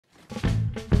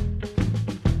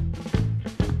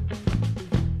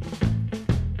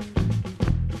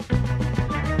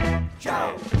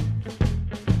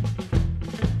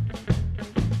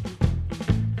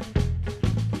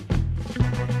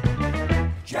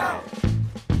Joe!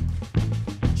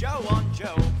 Joe on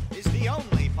Joe is the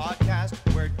only podcast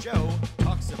where Joe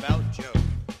talks about Joe.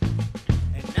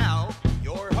 And now,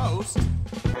 your host,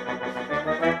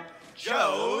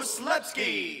 Joe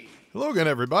Slepsky. Hello again,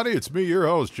 everybody. It's me, your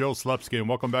host, Joe Slepsky, and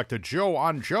welcome back to Joe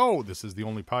on Joe. This is the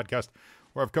only podcast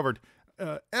where I've covered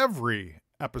every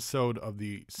episode of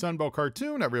the Sunbow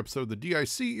cartoon, every episode of the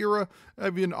DIC era,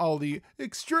 even all the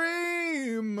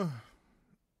extreme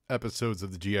episodes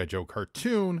of the G.I. Joe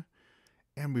cartoon.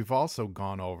 And we've also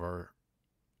gone over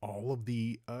all of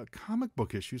the comic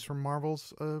book issues from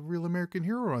Marvel's Real American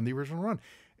Hero run, the original run.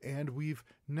 And we've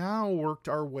now worked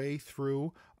our way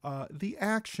through the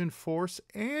Action Force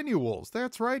annuals.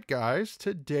 That's right, guys.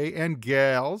 Today, and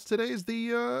gals, today is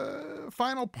the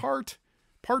final part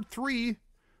 3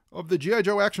 of the G.I.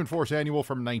 Joe Action Force annual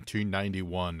from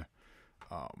 1991.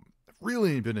 I've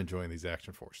really been enjoying these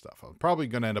Action Force stuff. I'm probably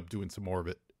going to end up doing some more of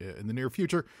it in the near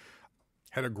future.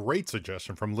 Had a great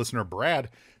suggestion from listener Brad,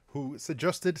 who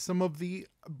suggested some of the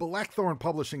Blackthorn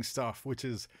Publishing stuff, which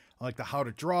is like the How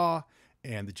to Draw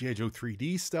and the G.I. Joe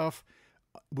 3D stuff,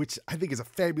 which I think is a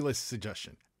fabulous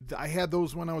suggestion. I had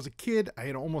those when I was a kid. I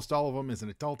had almost all of them as an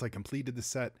adult. I completed the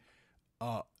set.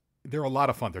 They're a lot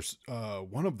of fun. There's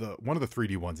one of the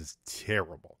 3D ones is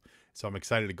terrible, so I'm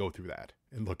excited to go through that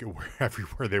and look at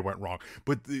everywhere they went wrong.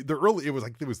 But the early, it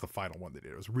was the final one they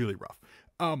did. It was really rough.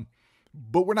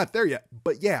 But we're not there yet.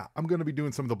 But yeah, I'm going to be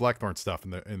doing some of the Blackthorn stuff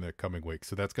in the coming weeks,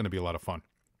 so that's going to be a lot of fun.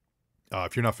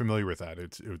 If you're not familiar with that,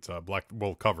 it's Black.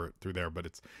 We'll cover it through there,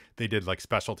 but they did like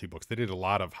specialty books. They did a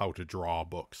lot of how to draw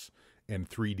books and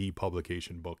 3D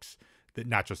publication books that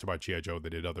not just about G.I. Joe. They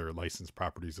did other licensed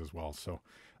properties as well. So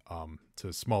it's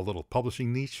a small little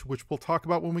publishing niche, which we'll talk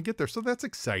about when we get there. So that's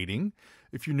exciting.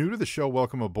 If you're new to the show,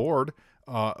 welcome aboard.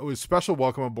 It was special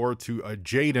welcome aboard to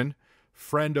Jaden,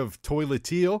 friend of Toilet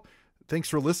Teal. Thanks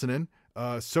for listening.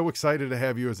 So excited to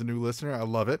have you as a new listener. I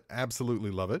love it.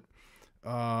 Absolutely love it.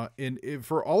 And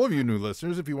for all of you new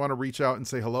listeners, if you want to reach out and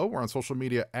say hello, we're on social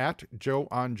media at Joe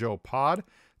on Joe Pod.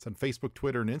 It's on Facebook,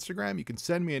 Twitter, and Instagram. You can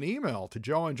send me an email to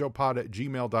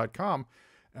joeonjoepod@gmail.com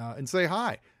and say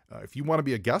hi. If you want to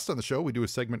be a guest on the show, we do a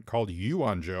segment called You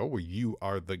on Joe, where you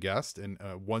are the guest, and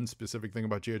one specific thing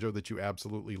about G.I. Joe that you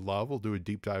absolutely love, we'll do a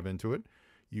deep dive into it.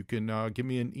 You can give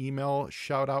me an email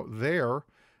shout out there,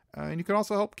 and you can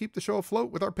also help keep the show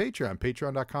afloat with our Patreon,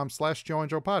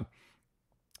 patreon.com/joeonjoepod.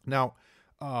 Now,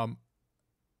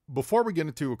 before we get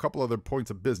into a couple other points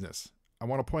of business, I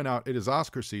want to point out it is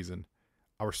Oscar season.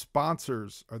 Our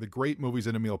sponsors are the Great Movies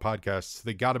in a Meal podcasts. So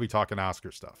they got to be talking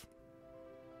Oscar stuff.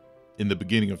 In the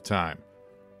beginning of time,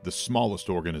 the smallest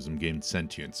organism gained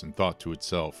sentience and thought to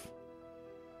itself,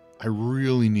 I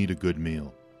really need a good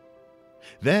meal.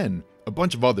 Then, a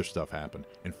bunch of other stuff happened,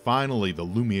 and finally the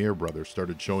Lumiere brothers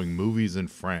started showing movies in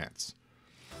France.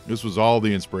 This was all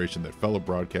the inspiration that fellow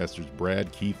broadcasters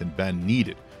Brad, Keith, and Ben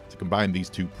needed to combine these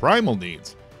two primal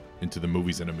needs into the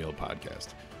Movies in a Meal podcast.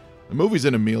 The Movies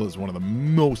in a Meal is one of the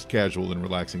most casual and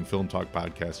relaxing film talk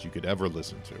podcasts you could ever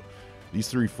listen to. These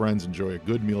three friends enjoy a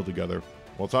good meal together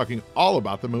while talking all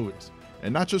about the movies.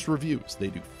 And not just reviews. They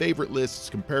do favorite lists,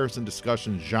 comparison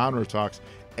discussions, genre talks,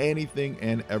 anything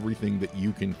and everything that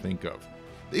you can think of.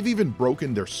 They've even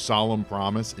broken their solemn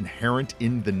promise inherent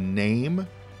in the name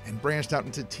and branched out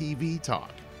into TV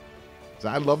talk. So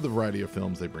I love the variety of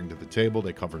films they bring to the table.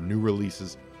 They cover new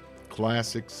releases,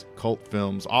 classics, cult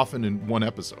films, often in one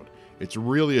episode. It's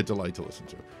really a delight to listen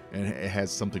to, and it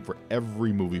has something for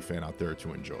every movie fan out there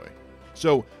to enjoy.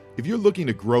 So if you're looking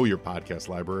to grow your podcast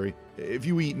library, if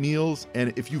you eat meals,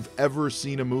 and if you've ever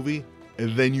seen a movie,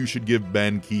 then you should give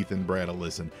Ben, Keith, and Brad a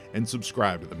listen and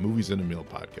subscribe to the Movies in a Meal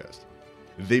podcast.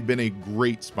 They've been a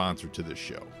great sponsor to this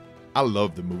show. I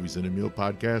love the Movies in a Meal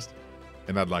podcast,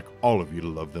 and I'd like all of you to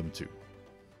love them too.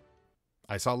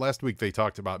 I saw last week they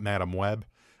talked about Madam Web.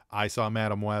 I saw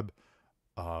Madam Web.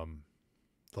 The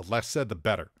less said, the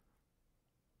better.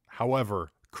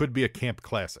 However, could be a camp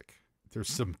classic. There's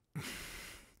some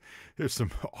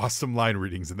awesome line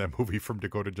readings in that movie from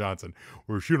Dakota Johnson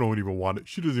where she doesn't even want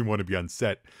to be on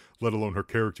set, let alone her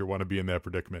character want to be in that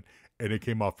predicament. And it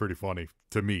came off pretty funny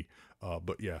to me.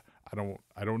 But yeah, I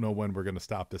don't know when we're going to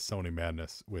stop this Sony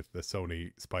madness with the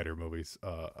Sony Spider movies.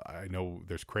 I know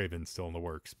there's Craven still in the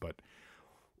works, but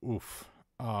oof.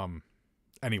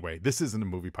 Anyway, this isn't a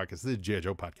movie podcast. This is a G.I.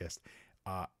 Joe podcast.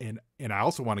 And I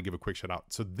also want to give a quick shout out.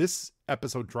 So this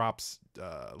episode drops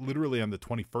literally on the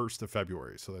 21st of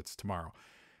February. So that's tomorrow.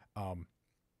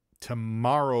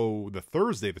 Tomorrow, the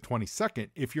Thursday, the 22nd,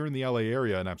 if you're in the LA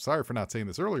area, and I'm sorry for not saying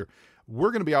this earlier, we're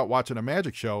going to be out watching a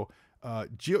magic show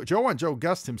Joe on Joe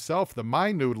guest himself, the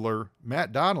Mind Noodler,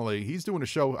 Matt Donnelly, he's doing a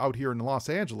show out here in Los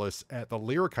Angeles at the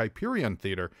Lyric Hyperion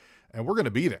Theater, and we're going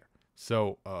to be there.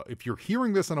 So if you're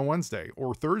hearing this on a Wednesday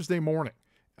or Thursday morning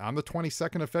on the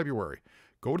 22nd of February,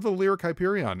 go to the Lyric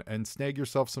Hyperion and snag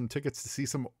yourself some tickets to see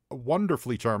some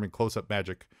wonderfully charming close-up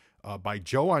magic by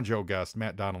Joe on Joe guest,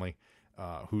 Matt Donnelly,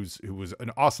 who was an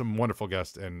awesome, wonderful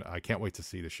guest, and I can't wait to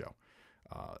see the show.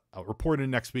 I'll report in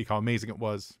next week how amazing it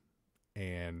was.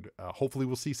 And hopefully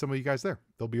we'll see some of you guys there.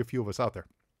 There'll be a few of us out there.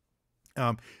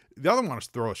 The other one I want to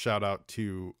throw a shout out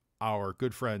to our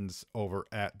good friends over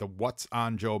at the What's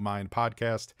on Joe Mind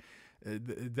podcast.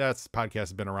 That's podcast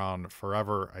has been around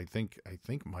forever. I think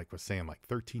Mike was saying like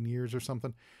 13 years or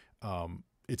something.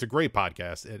 It's a great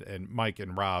podcast, and Mike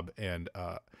and Rob and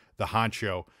the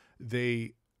Honcho,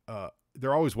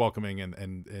 they're always welcoming,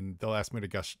 and they'll ask me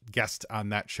to guest on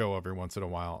that show every once in a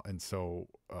while. And so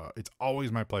it's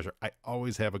always my pleasure. I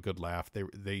always have a good laugh.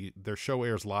 Their show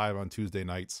airs live on Tuesday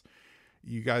nights.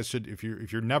 You guys should, if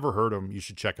you're never heard them, you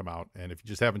should check them out. And if you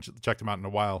just haven't checked them out in a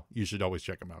while, you should always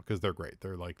check them out because they're great.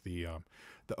 They're like the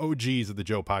OGs of the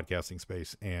Joe podcasting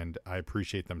space, and I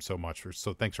appreciate them so much.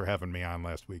 So thanks for having me on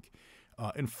last week.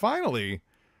 And finally,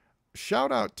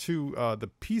 shout out to the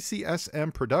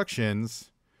PCSM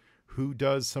Productions, who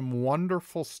does some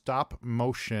wonderful stop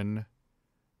motion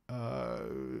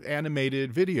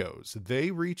animated videos.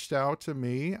 They reached out to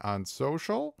me on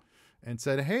social and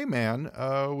said, hey man,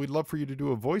 we'd love for you to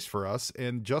do a voice for us.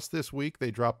 And just this week,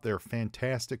 they dropped their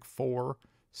Fantastic Four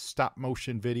stop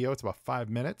motion video. It's about 5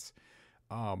 minutes.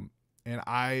 And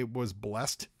I was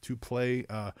blessed to play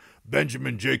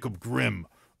Benjamin Jacob Grimm,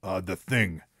 the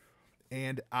Thing.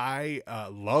 And I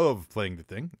love playing the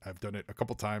Thing. I've done it a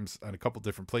couple times on a couple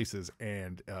different places,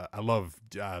 and I love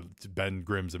Ben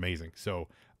Grimm's amazing. So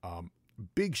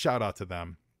big shout out to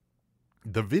them.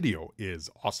 The video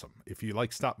is awesome. If you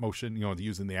like stop motion,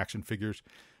 using the action figures,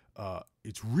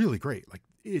 it's really great. Like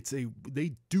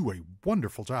they do a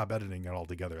wonderful job editing it all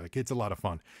together. Like it's a lot of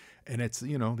fun, and it's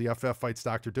the FF fights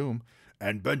Dr. Doom,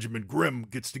 and Benjamin Grimm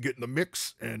gets to get in the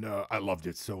mix, and I loved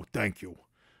it. So thank you.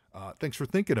 Thanks for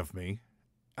thinking of me.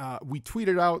 We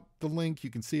tweeted out the link.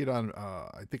 You can see it on,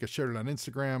 I think I shared it on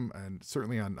Instagram and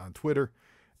certainly on Twitter,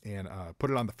 and put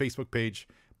it on the Facebook page,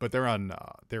 but they're on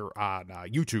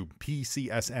YouTube,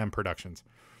 PCSM Productions.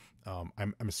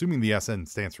 I'm assuming the SN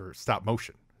stands for stop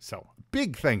motion. So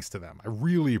big thanks to them. I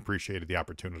really appreciated the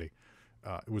opportunity.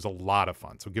 It was a lot of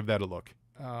fun. So give that a look.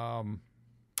 I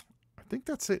think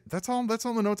that's it. That's all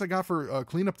the notes I got for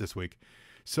cleanup this week.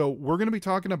 So we're going to be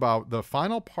talking about the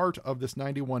final part of this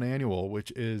 91 annual,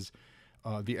 which is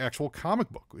the actual comic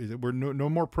book. We're no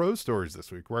more prose stories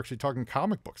this week. We're actually talking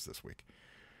comic books this week.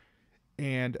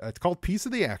 And it's called Piece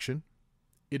of the Action.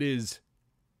 It is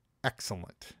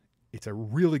excellent. It's a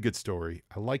really good story.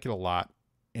 I like it a lot.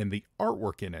 And the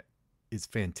artwork in it is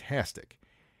fantastic.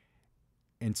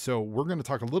 And so we're going to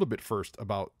talk a little bit first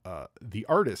about the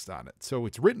artist on it. So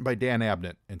it's written by Dan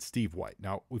Abnett and Steve White.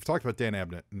 Now, we've talked about Dan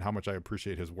Abnett and how much I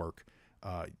appreciate his work.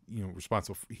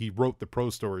 Responsible. He wrote the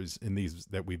prose stories in these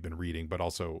that we've been reading, but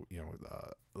also,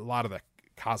 a lot of the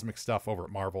cosmic stuff over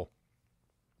at Marvel.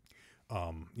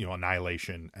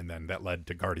 Annihilation, and then that led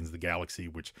to Guardians of the Galaxy,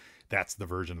 which that's the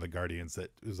version of the Guardians that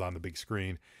is on the big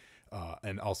screen.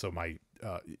 And also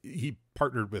he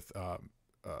partnered with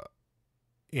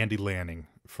Andy Lanning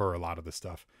for a lot of the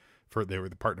stuff. They were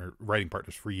the writing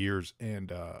partners for years,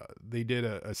 and they did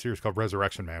a series called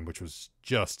Resurrection Man, which was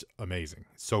just amazing,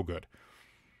 so good.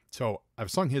 So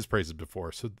I've sung his praises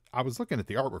before. So I was looking at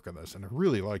the artwork on this, and I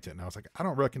really liked it. And I was like, I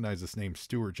don't recognize this name,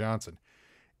 Stuart Johnson.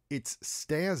 It's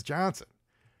Staz Johnson.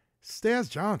 Staz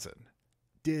Johnson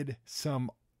did some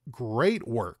great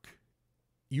work.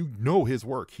 His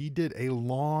work. He did a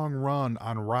long run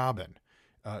on Robin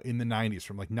in the 90s,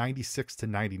 from like 96 to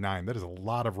 99. That is a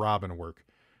lot of Robin work.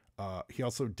 He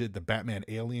also did the Batman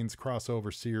Aliens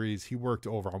crossover series. He worked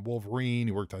over on Wolverine.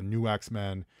 He worked on New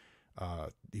X-Men.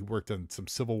 He worked on some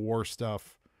Civil War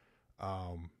stuff.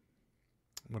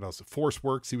 What else? Force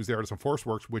Works. He was the artist on Force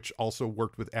Works, which also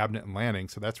worked with Abnett and Lanning.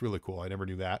 So that's really cool. I never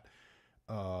knew that.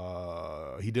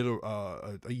 He did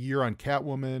a year on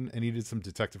Catwoman, and he did some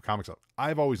Detective Comics stuff.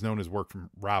 I've always known his work from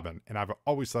Robin, and I've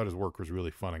always thought his work was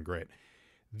really fun and great.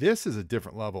 This is a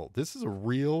different level. This is a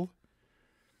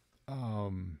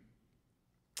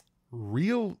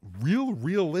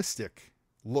realistic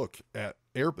look at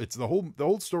air. It's the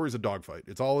whole story is a dogfight.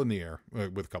 It's all in the air,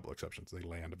 with a couple exceptions. They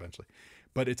land eventually,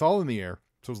 but it's all in the air.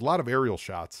 So there's a lot of aerial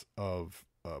shots of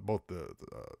both the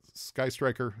Sky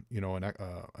Striker, an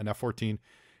F-14,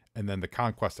 and then the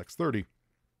Conquest X-30,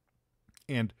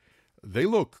 and they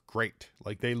look great.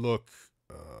 Like they look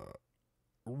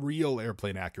real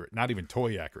airplane accurate, not even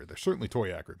toy accurate. They're certainly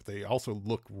toy accurate, but they also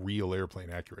look real airplane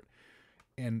accurate.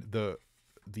 And the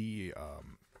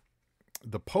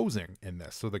posing in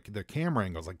this, so the camera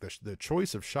angles, like the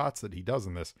choice of shots that he does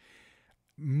in this,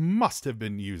 must have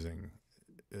been using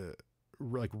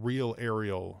like real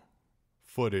aerial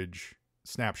footage,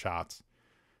 snapshots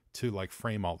to like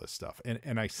frame all this stuff.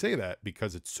 And I say that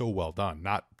because it's so well done,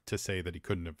 not to say that he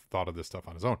couldn't have thought of this stuff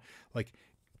on his own. Like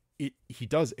he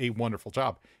does a wonderful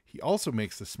job. He also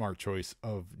makes the smart choice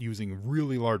of using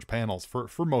really large panels for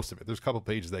most of it. There's a couple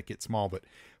pages that get small, but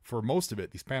for most of it,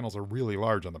 these panels are really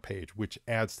large on the page, which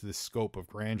adds to the scope of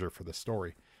grandeur for the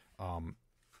story.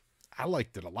 I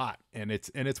liked it a lot, and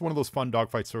it's one of those fun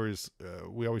dogfight stories.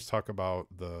 We always talk about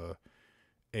the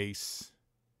Ace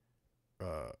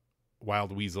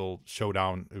Wild Weasel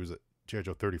showdown. It was at G.I.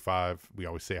 Joe 35. We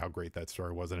always say how great that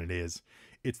story was, and it is.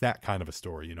 It's that kind of a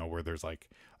story, you know, where there's like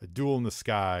a duel in the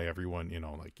sky. Everyone, you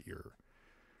know, like it's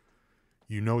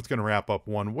going to wrap up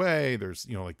one way. There's,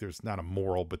 you know, like there's not a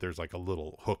moral, but there's like a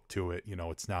little hook to it. You know,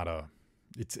 it's not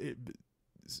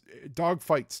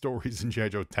dogfight stories in G.I.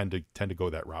 Joe tend to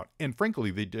go that route. And frankly,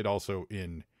 they did also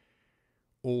in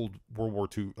old World War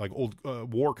II, like old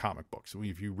war comic books.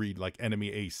 If you read like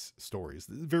Enemy Ace stories,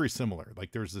 very similar.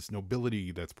 Like there's this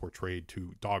nobility that's portrayed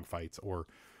to dogfights, or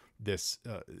this,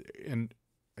 and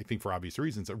I think for obvious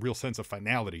reasons, a real sense of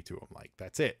finality to them. Like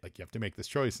that's it. Like you have to make this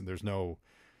choice, and there's no,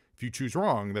 if you choose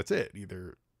wrong, that's it.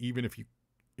 Even if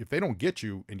they don't get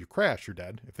you and you crash, you're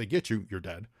dead. If they get you, you're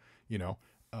dead. You know,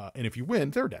 and if you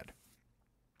win, they're dead.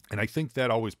 And I think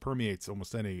that always permeates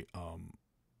almost any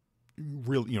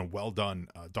real, you know, well done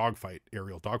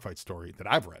aerial dogfight story that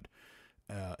I've read,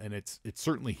 and it's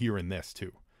certainly here in this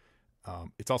too.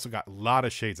 It's also got a lot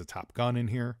of shades of Top Gun in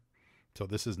here. So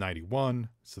this is 91.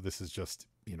 So this is just,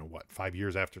 you know, what, 5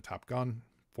 years after Top Gun?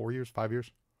 4 years, 5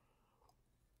 years.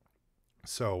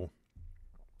 So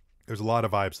there's a lot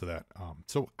of vibes to that.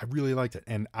 So I really liked it,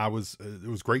 and it was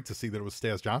great to see that it was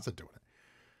Stas Johnson doing it.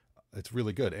 It's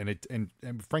really good, and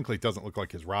frankly, it doesn't look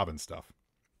like his Robin stuff.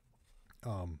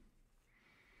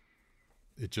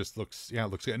 It just looks, it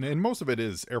looks good, and most of it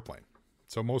is airplane.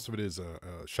 So most of it is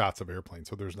shots of airplane.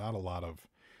 So there's not a lot of.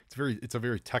 It's a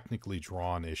very technically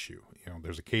drawn issue. You know,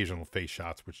 there's occasional face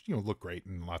shots which, you know, look great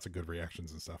and lots of good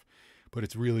reactions and stuff, but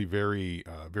it's really very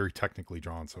very technically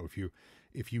drawn. So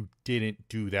if you didn't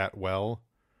do that well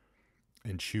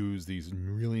and choose these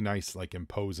really nice, like,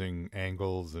 imposing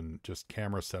angles and just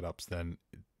camera setups, then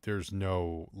there's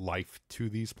no life to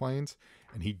these planes,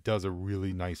 and he does a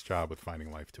really nice job with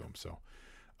finding life to them. So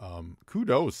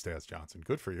kudos, Stas Johnson,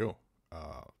 good for you.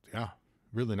 Yeah,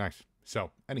 really nice.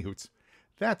 So anywhoots,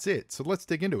 that's it. So let's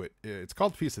dig into it. It's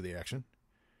called Piece of the Action.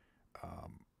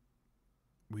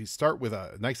 We start with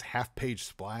a nice half-page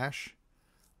splash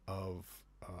of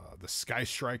the Sky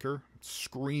Striker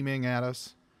screaming at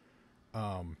us.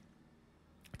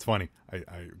 It's funny.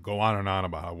 I go on and on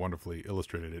about how wonderfully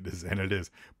illustrated it is, and it is.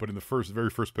 But in the very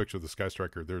first picture of the Sky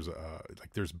Striker,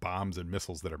 there's bombs and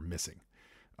missiles that are missing.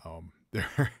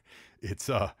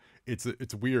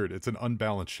 It's weird. It's an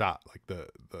unbalanced shot. Like the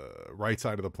right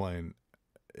side of the plane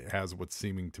has what's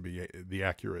seeming to be the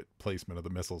accurate placement of the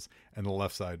missiles, and the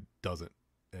left side doesn't.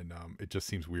 And it just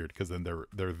seems weird because then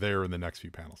they're there in the next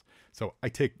few panels. So I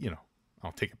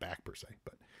don't take it back per se,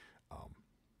 but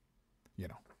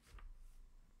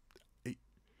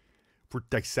if we're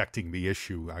dissecting the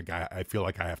issue, I feel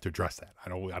like I have to address that. I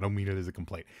don't mean it as a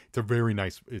complaint. It's a very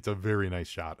nice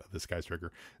shot of the Sky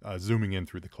Striker zooming in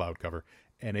through the cloud cover,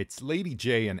 and it's Lady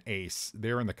J and Ace.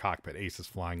 They're in the cockpit. Ace is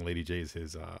flying. Lady J is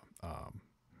his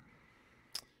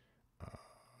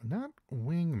not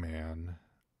wingman.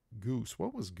 Goose.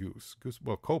 What was Goose?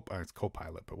 Well, it's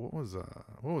co-pilot, but what was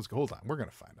hold on, we're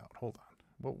gonna find out. Hold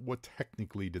on. What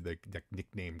technically did they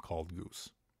nickname called Goose?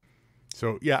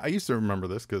 So yeah, I used to remember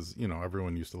this because, you know,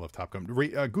 everyone used to love Top Gun.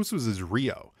 Goose was his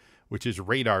Rio, which is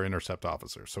radar intercept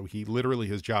officer. So he literally,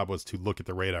 his job was to look at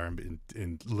the radar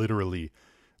and literally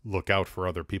look out for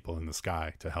other people in the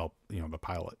sky to help, you know, the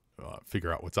pilot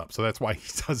figure out what's up. So that's why he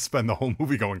does spend the whole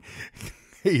movie going,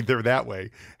 hey, they're that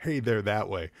way. Hey, they're that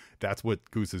way. That's what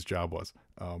Goose's job was.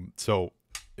 So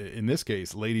in this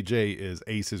case, Lady J is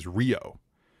Ace's Rio,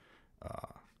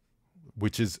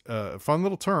 which is a fun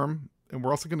little term. And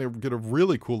we're also going to get a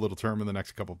really cool little term in the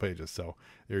next couple pages. So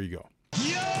there you go.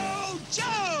 Yo,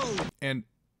 Joe! And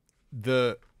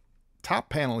the top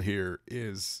panel here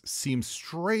seems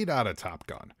straight out of Top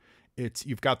Gun.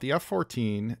 You've got the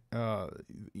F-14,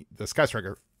 the Sky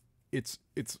Striker. It's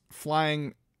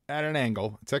flying at an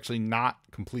angle. It's actually not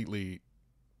completely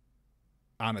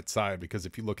on its side, because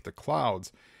if you look at the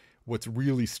clouds, what's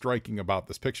really striking about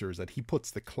this picture is that he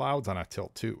puts the clouds on a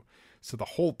tilt too. So the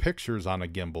whole picture is on a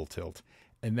gimbal tilt.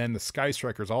 And then the Sky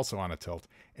Striker is also on a tilt.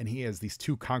 And he has these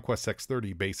two Conquest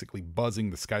X30 basically buzzing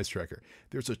the Sky Striker.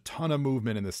 There's a ton of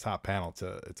movement in this top panel.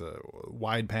 It's a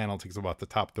wide panel, takes about the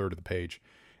top third of the page.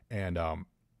 And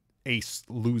Ace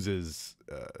loses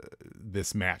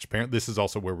this match. This is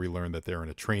also where we learn that they're in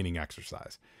a training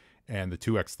exercise. And the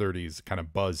two X30s kind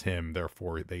of buzz him.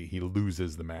 Therefore, he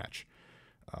loses the match.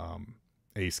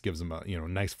 Ace gives him a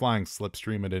nice flying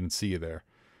slipstream. I didn't see you there.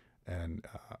 And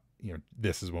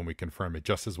this is when we confirm it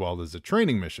just as well as a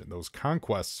training mission. Those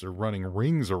conquests are running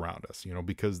rings around us,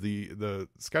 because the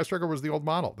Sky Striker was the old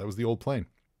model. That was the old plane.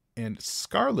 And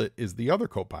Scarlet is the other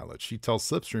co-pilot. She tells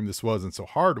Slipstream this wasn't so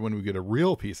hard when we get a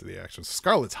real piece of the action. So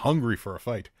Scarlet's hungry for a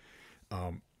fight.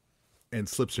 And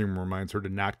Slipstream reminds her to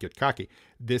not get cocky.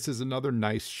 This is another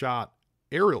nice shot,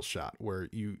 aerial shot, where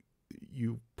you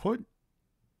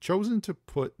chosen to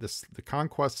put the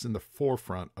conquests in the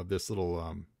forefront of this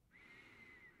little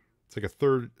it's like a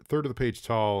third of the page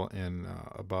tall and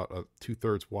about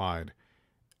 2/3 wide,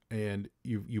 and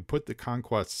you put the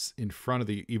conquests in front of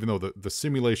even though the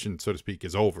simulation, so to speak,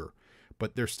 is over,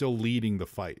 but they're still leading the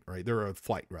fight, right? They're a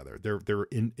flight rather. They're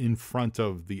in front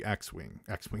of the X-wing.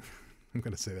 I'm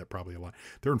going to say that probably a lot.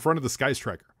 They're in front of the Sky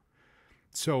Striker.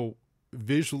 So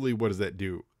visually, what does that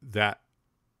do? That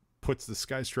puts the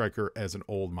Sky Striker as an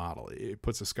old model. It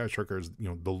puts the Sky Striker as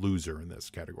the loser in this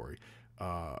category.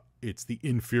 It's the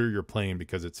inferior plane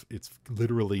because it's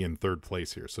literally in third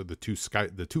place here. So the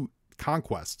two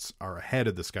conquests are ahead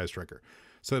of the Sky Striker.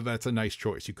 So that's a nice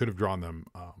choice. You could have drawn them,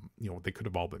 they could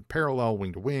have all been parallel,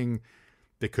 wing to wing.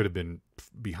 They could have been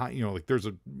behind, there's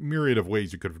a myriad of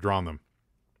ways you could have drawn them.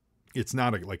 It's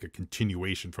not like a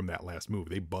continuation from that last move.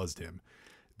 They buzzed him.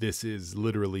 This is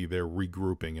literally they're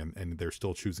regrouping and they're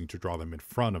still choosing to draw them in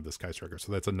front of the Sky Striker.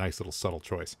 So that's a nice little subtle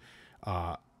choice.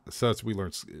 So that's we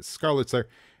learned Scarlet's there.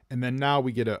 And then now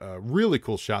we get a really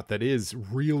cool shot that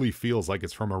really feels like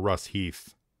it's from a Russ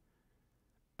Heath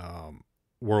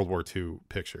World War II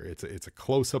picture. It's a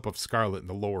close-up of Scarlet in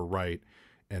the lower right,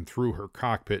 and through her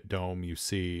cockpit dome you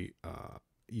see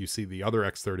the other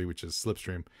X-30, which is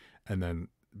Slipstream, and then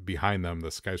behind them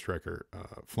the Sky Striker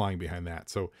flying behind that.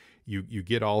 So you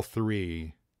get all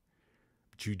three,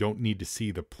 but you don't need to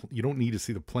see the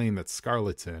plane that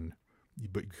Scarlet's in,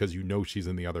 but because she's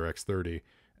in the other X-30,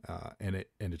 and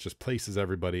it just places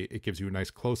everybody. It gives you a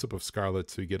nice close-up of Scarlet,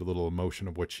 so you get a little emotion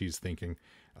of what she's thinking.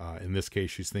 In this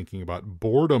case, she's thinking about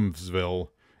Boredomsville,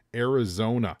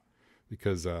 Arizona,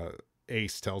 because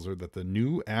Ace tells her that the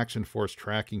new Action Force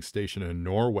tracking station in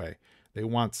Norway, they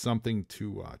want something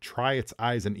to try its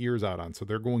eyes and ears out on. So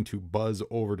they're going to buzz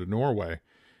over to Norway,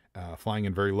 flying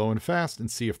in very low and fast,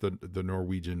 and see if the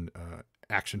Norwegian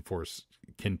Action Force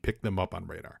can pick them up on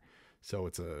radar. So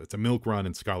it's a milk run,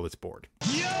 and Scarlet's bored.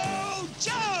 Yo,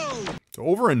 Joe! So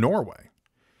over in Norway,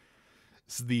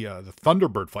 this is the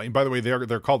Thunderbird flight. And by the way,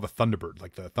 they're called the Thunderbird,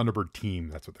 like the Thunderbird team.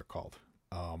 That's what they're called.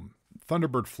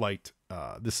 Thunderbird flight.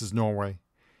 This is Norway.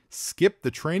 Skip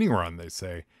the training run, they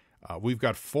say. We've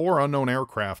got 4 unknown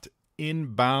aircraft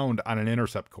inbound on an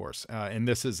intercept course. And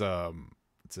this is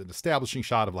it's an establishing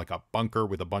shot of like a bunker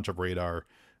with a bunch of radar,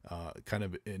 kind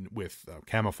of with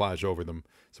camouflage over them.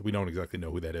 So we don't exactly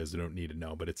know who that is. We don't need to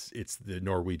know, but it's the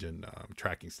Norwegian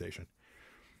tracking station.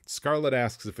 Scarlet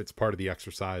asks if it's part of the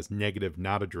exercise. Negative,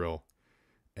 not a drill.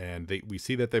 And we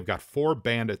see that they've got 4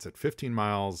 bandits at 15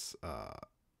 miles,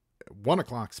 1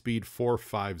 o'clock speed,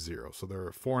 450. So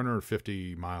they're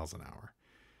 450 miles an hour.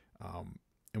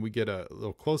 And we get a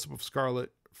little close-up of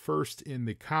Scarlet first in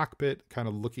the cockpit, kind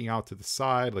of looking out to the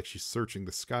side like she's searching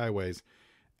the skyways.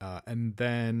 And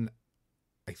then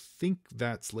I think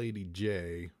that's Lady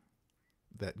J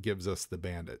that gives us the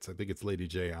bandits. I think it's Lady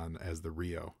J on as the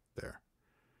Rio there.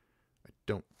 I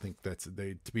don't think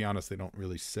to be honest, they don't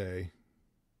really say.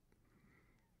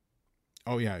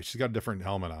 Oh yeah, she's got a different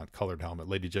helmet on, colored helmet.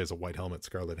 Lady J has a white helmet.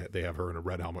 Scarlet, they have her in a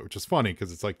red helmet, which is funny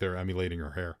because it's like they're emulating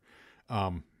her hair.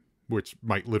 Which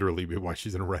might literally be why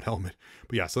she's in a red helmet.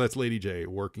 But yeah, so that's Lady J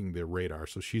working the radar.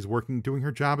 So she's doing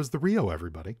her job as the Rio,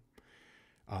 everybody.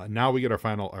 Now we get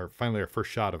finally our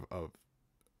first shot of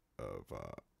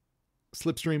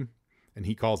Slipstream, and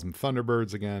he calls them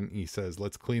Thunderbirds again. He says,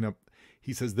 let's clean up.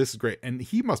 He says, this is great. And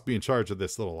he must be in charge of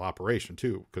this little operation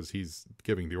too, because he's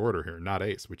giving the order here, not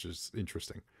Ace, which is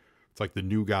interesting. It's like the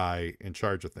new guy in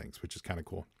charge of things, which is kind of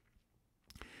cool.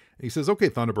 And he says, okay,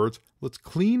 Thunderbirds, let's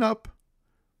clean up,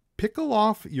 pickle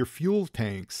off your fuel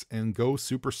tanks and go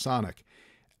supersonic.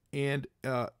 And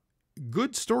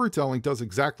good storytelling does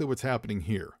exactly what's happening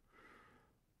here.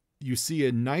 you see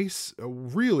a nice, a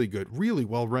really good, really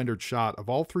well rendered shot of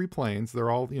all three planes. They're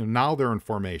all, now they're in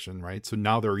formation, right? So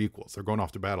now they're equals. They're going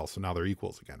off to battle. So now they're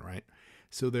equals again, right?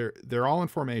 So they're all in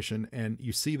formation, and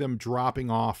you see them dropping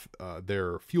off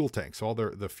their fuel tanks. So all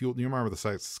the fuel. You remember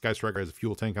the Sky Striker has a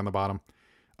fuel tank on the bottom.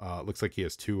 Looks like he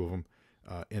has two of them,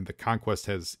 and the Conquest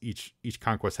has each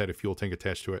Conquest had a fuel tank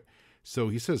attached to it. So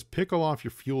he says, pickle off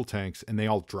your fuel tanks, and they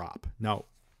all drop. Now,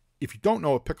 if you don't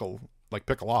know what pickle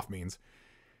off means,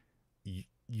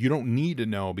 you don't need to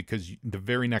know, because the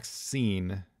very next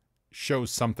scene shows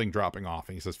something dropping off,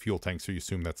 and he says fuel tanks, so you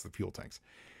assume that's the fuel tanks.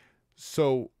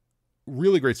 So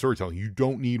really great storytelling. You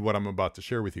don't need what I'm about to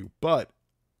share with you, but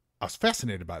I was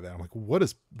fascinated by that. I'm like, what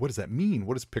does that mean?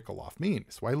 What does pickle off mean?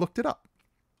 So I looked it up.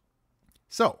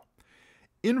 So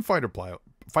in fighter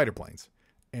planes,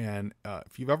 and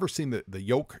if you've ever seen the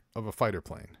yoke of a fighter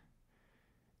plane,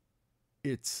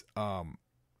 it's the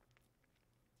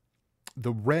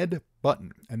red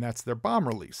button, and that's their bomb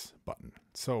release button.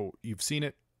 So you've seen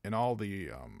it in all the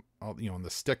in the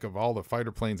stick of all the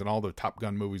fighter planes and all the Top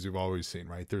Gun movies you've always seen,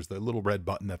 right? There's the little red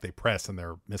button that they press and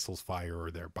their missiles fire or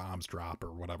their bombs drop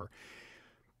or whatever.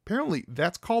 Apparently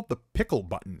that's called the pickle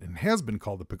button, and has been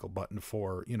called the pickle button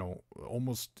for,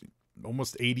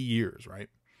 almost 80 years, right?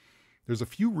 There's a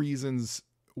few reasons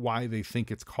why they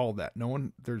think it's called that.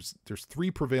 There's three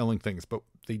prevailing things, but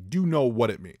they do know what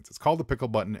it means. It's called the pickle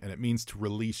button, and it means to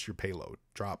release your payload,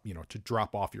 to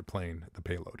drop off your plane, the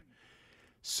payload.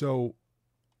 So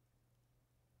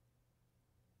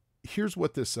here's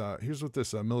what this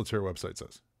military website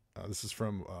says. This is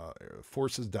from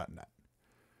forces.net.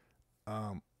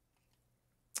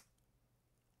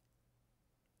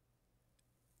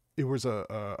 It was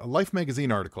a Life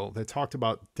magazine article that talked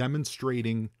about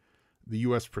demonstrating the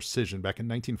U.S. precision back in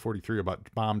 1943 about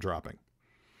bomb dropping.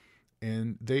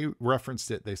 And they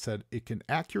referenced it. They said it can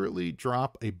accurately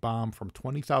drop a bomb from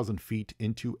 20,000 feet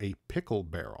into a pickle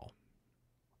barrel.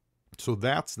 So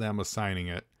that's them assigning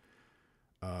it,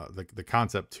 the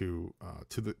concept to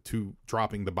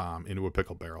dropping the bomb into a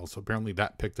pickle barrel. So apparently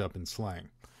that picked up in slang.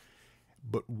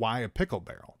 But why a pickle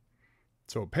barrel?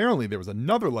 So apparently there was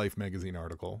another Life magazine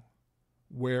article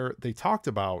where they talked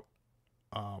about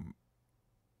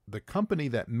the company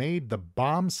that made the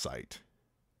bomb sight,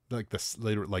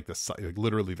 literally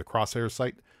the Crosshair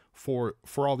sight for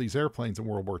all these airplanes in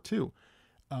World War II.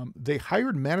 They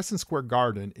hired Madison Square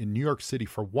Garden in New York City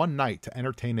for one night to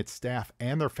entertain its staff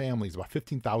and their families, about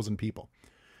 15,000 people.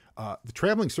 The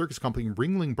traveling circus company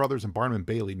Ringling Brothers and Barnum and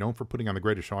Bailey, known for putting on the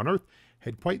greatest show on earth,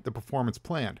 had quite the performance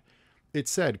planned. It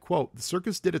said, quote, "The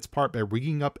circus did its part by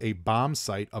rigging up a bomb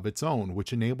sight of its own,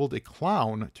 which enabled a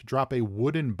clown to drop a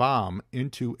wooden bomb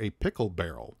into a pickle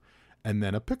barrel, and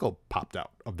then a pickle popped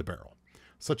out of the barrel.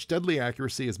 Such deadly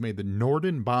accuracy has made the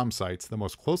Norden bomb sights the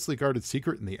most closely guarded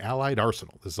secret in the Allied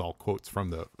arsenal." This is all quotes from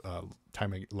the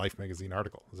Life magazine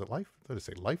article. Is it Life? Did I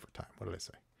say Life or Time? What did I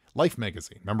say? Life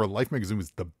magazine. Remember, Life magazine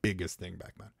was the biggest thing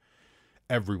back then.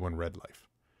 Everyone read Life.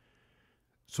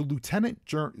 So Lieutenant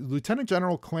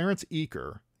General Clarence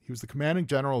Eaker, he was the commanding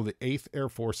general of the 8th Air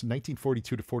Force in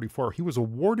 1942 to 44. He was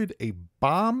awarded a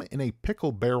bomb in a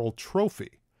pickle barrel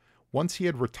trophy once he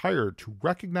had retired to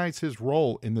recognize his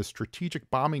role in the strategic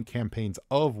bombing campaigns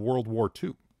of World War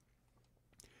II.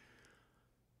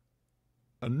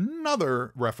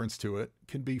 Another reference to it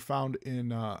can be found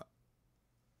in a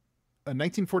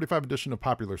 1945 edition of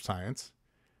Popular Science.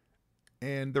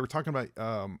 And they were talking about,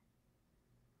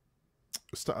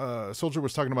 Soldier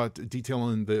was talking about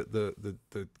detailing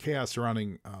the chaos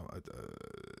surrounding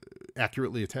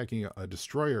accurately attacking a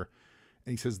destroyer.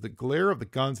 And he says the glare of the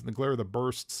guns and the glare of the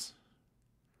bursts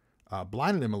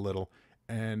blinded him a little,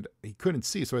 and he couldn't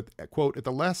see. So, quote, "At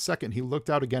the last second, he looked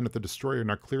out again at the destroyer,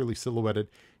 now clearly silhouetted.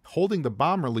 Holding the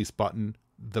bomb release button,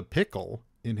 the pickle,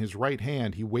 in his right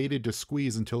hand, he waited to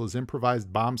squeeze until his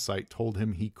improvised bomb sight told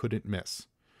him he couldn't miss."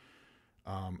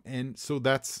 And so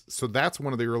that's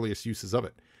one of the earliest uses of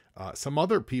it. Some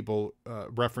other people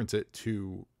reference it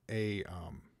to in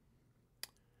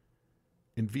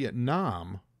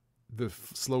Vietnam, the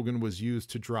slogan was used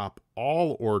to drop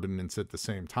all ordnance at the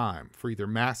same time for either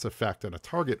mass effect on a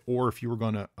target, or if you were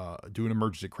going to do an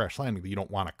emergency crash landing, you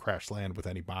don't want to crash land with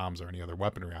any bombs or any other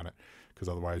weaponry on it, because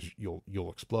otherwise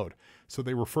you'll explode. So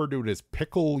they referred to it as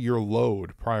pickle your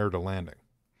load prior to landing.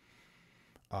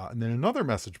 And then another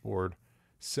message board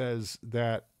says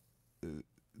that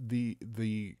the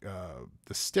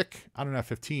stick on an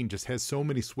F-15 just has so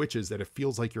many switches that it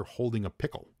feels like you're holding a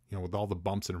pickle, with all the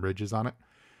bumps and ridges on it.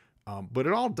 But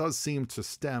it all does seem to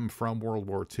stem from World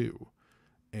War II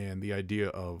and the idea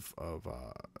of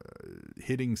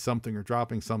hitting something or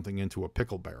dropping something into a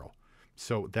pickle barrel.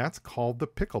 So that's called the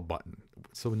pickle button.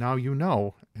 So now you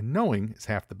know, and knowing is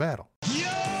half the battle. Yo,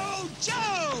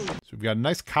 Joe! So we've got a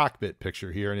nice cockpit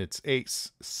picture here, and it's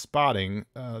Ace spotting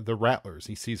the Rattlers.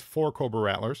 He sees 4 Cobra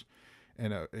Rattlers,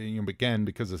 and again,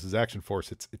 because this is Action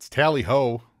Force, it's tally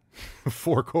ho,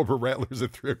 4 Cobra Rattlers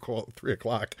at 3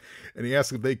 o'clock, and he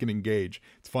asks if they can engage.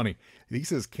 It's funny. He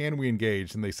says, "Can we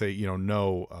engage?" And they say,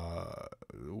 no,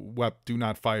 do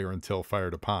not fire until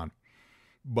fired upon.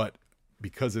 But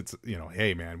because it's,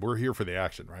 hey man, we're here for the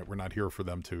action, right? We're not here for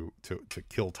them to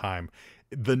kill time.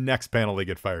 The next panel they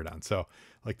get fired on. So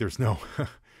like, there's no,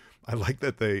 I like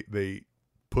that they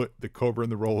put the Cobra in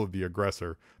the role of the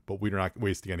aggressor, but we're not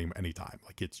wasting any time.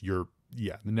 Like, it's the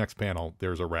next panel,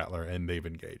 there's a Rattler and they've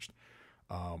engaged.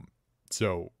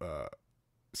 So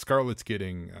Scarlet's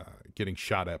getting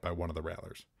shot at by one of the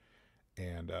Rattlers,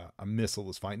 and a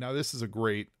missile is fine. Now this is a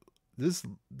great, this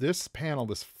panel,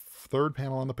 this third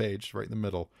panel on the page right in the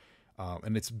middle,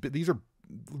 and these are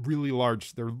really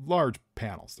large. They're large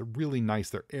panels. They're really nice.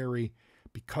 They're airy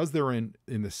because they're in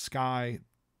the sky.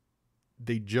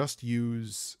 They just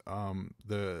use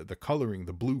the coloring,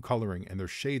 the blue coloring, and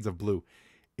there's shades of blue.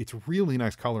 It's really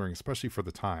nice coloring, especially for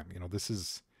the time. This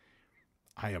is,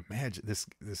 I imagine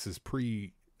this is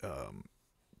pre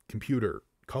computer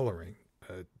coloring.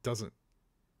 Doesn't,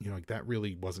 like that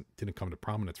really didn't come to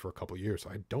prominence for a couple of years.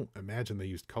 So I don't imagine they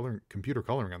used computer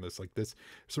coloring on this. Like this,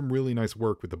 some really nice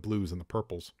work with the blues and the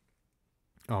purples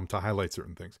to highlight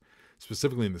certain things.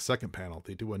 Specifically in the second panel,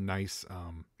 they do a nice,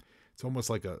 it's almost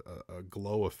like a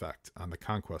glow effect on the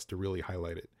Conquest to really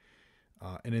highlight it.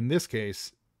 And in this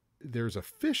case, there's a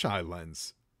fisheye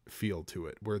lens feel to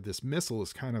it, where this missile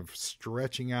is kind of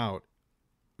stretching out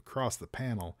across the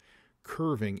panel,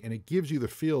 curving, and it gives you the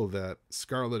feel that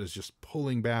Scarlet is just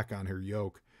pulling back on her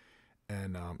yoke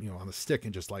and on the stick,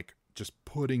 and just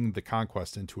putting the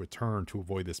Conquest into a turn to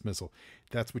avoid this missile.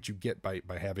 That's what you get by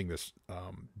having this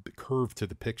curve to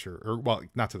the picture, or well,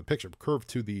 not to the picture, but curve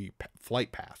to the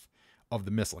flight path of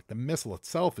the missile. Like the missile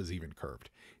itself is even curved.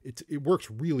 It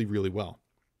works really, really well.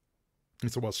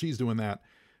 And so while she's doing that,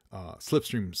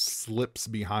 Slipstream slips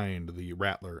behind the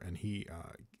Rattler, and he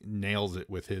nails it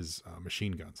with his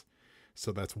machine guns.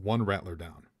 So that's one Rattler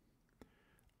down.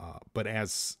 But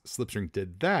as Slipstream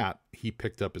did that, he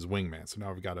picked up his wingman. So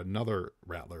now we've got another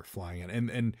Rattler flying in.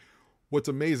 And what's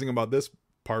amazing about this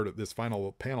part of this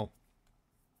final panel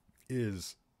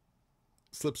is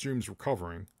Slipstream's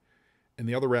recovering, and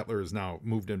the other Rattler is now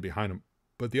moved in behind him.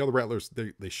 But the other Rattlers,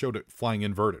 they showed it flying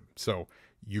inverted. So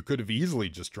you could have easily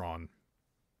just drawn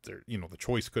there, the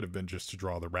choice could have been just to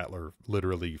draw the Rattler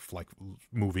literally like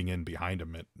moving in behind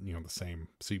him at, the same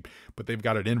seat, but they've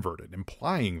got it inverted,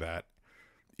 implying that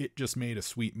it just made a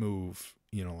sweet move,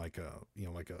 like a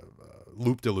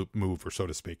loop-de-loop move, or so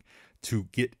to speak, to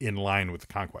get in line with the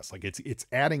Conquest. Like it's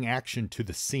adding action to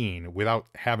the scene without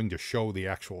having to show the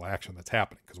actual action that's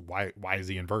happening. Because why is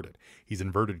he inverted? He's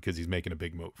inverted because he's making a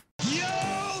big move.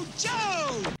 Yo,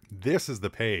 Joe! This is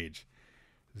the page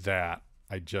that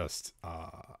I just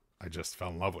fell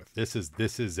in love with. This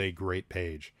is a great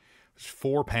page. There's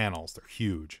 4 panels. They're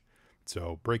huge.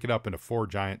 So break it up into 4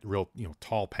 giant, real,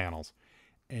 tall panels.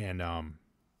 And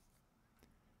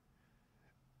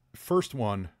first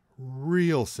one,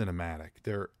 real cinematic.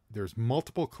 There's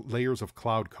multiple layers of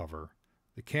cloud cover.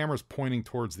 The camera's pointing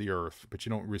towards the Earth, but you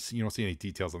don't see any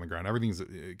details on the ground. Everything's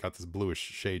got this bluish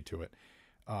shade to it.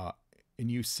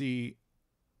 And you see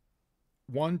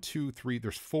 1, 2, 3.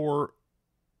 There's four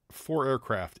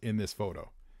aircraft in this photo.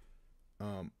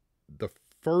 The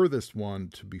furthest one,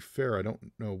 to be fair, I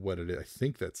don't know what it is. I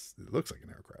think it looks like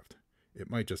an aircraft. It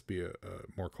might just be a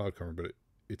more cloud cover, but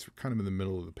it's kind of in the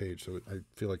middle of the page, so I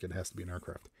feel like it has to be an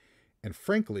aircraft. And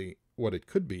frankly, what it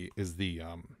could be is the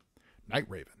Night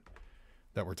Raven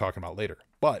that we're talking about later.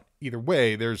 But either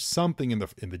way, there's something in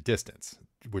the distance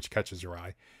which catches your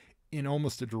eye in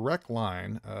almost a direct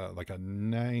line, like a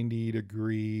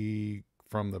 90-degree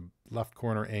from the left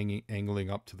corner angling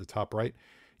up to the top right.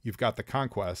 You've got the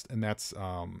Conquest, and that's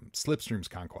Slipstream's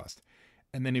Conquest.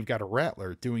 And then you've got a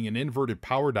Rattler doing an inverted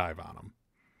power dive on him.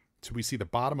 So we see the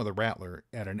bottom of the Rattler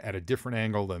at a different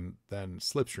angle than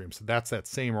Slipstream. So that's that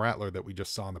same Rattler that we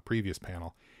just saw in the previous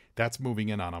panel. That's moving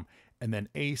in on him. And then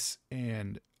Ace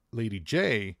and Lady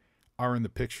J are in the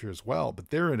picture as well, but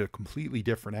they're at a completely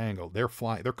different angle. They're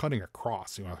cutting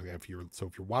across. If you're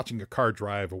watching a car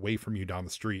drive away from you down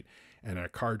the street, and a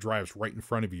car drives right in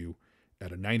front of you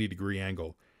at a 90-degree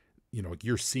angle,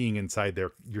 you're seeing inside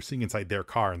their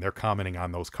car, and they're commenting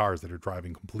on those cars that are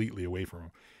driving completely away from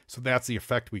them. So that's the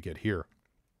effect we get here.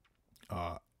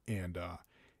 And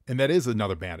And that is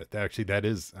another bandit. I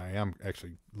am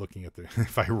actually looking at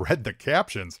if I read the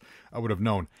captions, I would have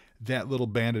known that little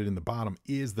bandit in the bottom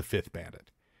is the 5th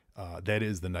bandit. That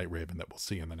is the Night Raven that we'll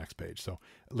see on the next page. So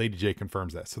Lady J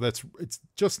confirms that. So it's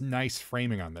just nice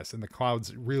framing on this, and the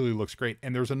clouds really looks great.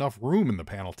 And there's enough room in the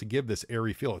panel to give this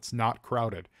airy feel. It's not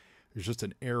crowded. There's just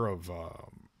an air of,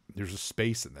 there's a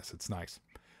space in this. It's nice.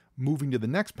 Moving to the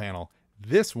next panel,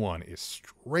 this one is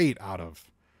straight out of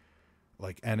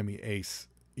like Enemy Ace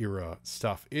era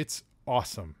stuff. It's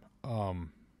awesome.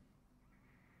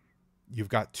 You've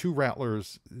got 2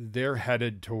 Rattlers. They're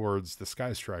headed towards the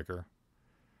Sky Striker,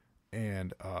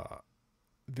 and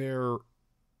the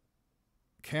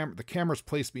camera's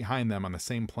placed behind them on the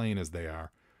same plane as they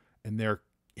are, and they're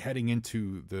heading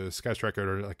into the Sky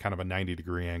Striker at kind of a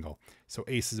 90-degree angle. So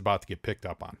Ace is about to get picked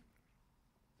up on.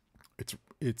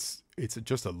 It's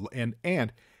just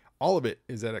and all of it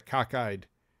is at a cockeyed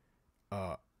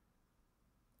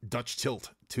Dutch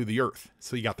tilt to the Earth.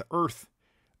 So you got the Earth,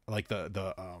 like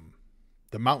the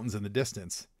mountains in the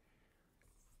distance,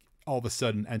 all of a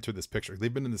sudden enter this picture.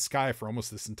 They've been in the sky for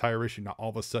almost this entire issue. Now all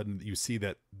of a sudden you see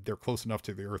that they're close enough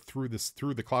to the Earth through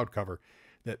the cloud cover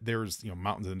that there's,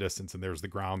 mountains in the distance, and there's the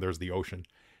ground, there's the ocean.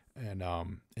 And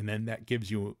then that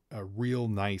gives you a real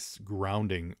nice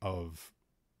grounding of,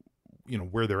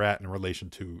 where they're at in relation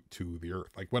to the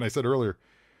Earth. Like when I said earlier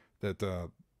that,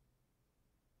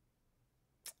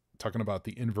 talking about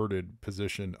the inverted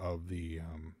position of the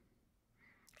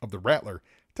Rattler,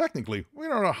 technically we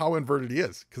don't know how inverted he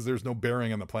is because there's no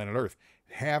bearing on the planet Earth.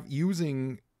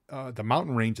 Using the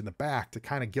mountain range in the back to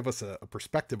kind of give us a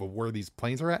perspective of where these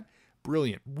planes are at.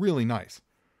 Brilliant, really nice.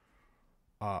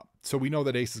 So we know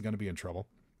that Ace is going to be in trouble.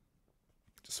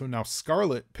 So now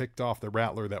Scarlet picked off the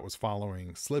Rattler that was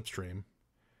following Slipstream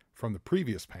from the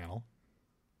previous panel.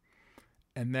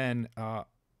 And then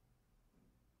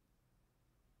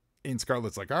and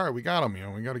Scarlet's like, all right, we got him.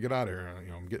 We got to get out of here.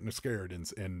 I'm getting scared.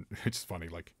 And it's just funny.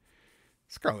 Like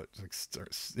Scarlet, like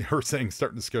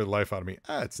starting to scare the life out of me.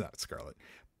 It's not Scarlet,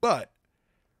 but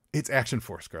it's Action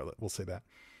Force Scarlet. We'll say that.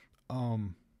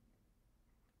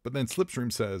 But then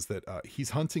Slipstream says that he's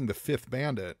hunting the 5th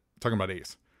bandit, talking about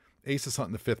Ace. Ace is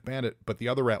hunting the 5th bandit, but the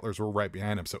other Rattlers were right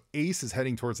behind him. So Ace is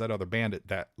heading towards that other bandit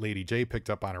that Lady J picked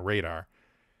up on her radar.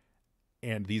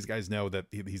 And these guys know that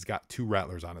he's got 2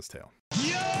 Rattlers on his tail.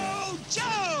 Yo,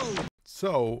 Joe!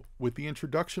 So with the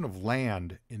introduction of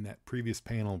land in that previous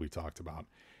panel we talked about,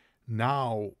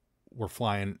 now we're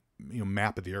flying,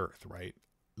 map of the Earth, right?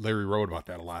 Larry wrote about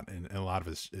that a lot in a lot of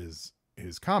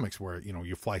his comics where,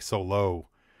 you fly so low,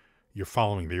 you're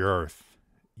following the Earth.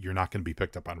 You're not going to be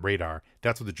picked up on radar.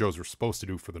 That's what the Joes were supposed to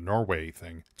do for the Norway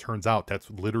thing. Turns out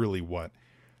that's literally what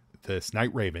this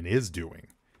Night Raven is doing.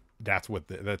 That's what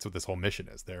this whole mission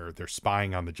is. They're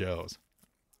spying on the Joes,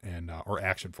 and or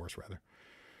Action Force rather.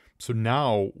 So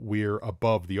now we're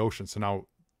above the ocean. So now,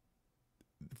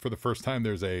 for the first time,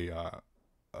 there's a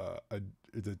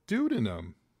dude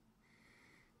in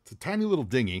it's a tiny little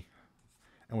dinghy.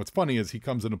 And what's funny is he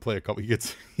comes into play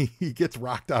he gets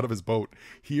rocked out of his boat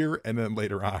here and then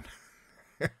later on.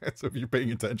 So if you're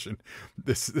paying attention,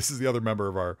 this is the other member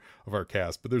of our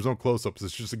cast, but there's no close-ups.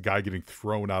 It's just a guy getting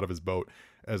thrown out of his boat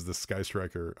as the Sky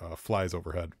Striker flies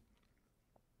overhead.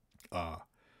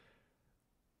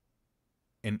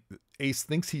 And Ace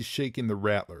thinks he's shaking the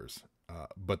Rattlers,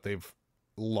 but they've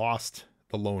lost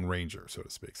the Lone Ranger, so to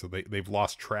speak. So they've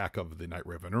lost track of the Night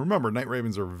Raven. And remember, Night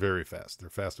Ravens are very fast. They're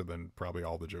faster than probably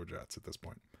all the Joe Jets at this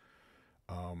point.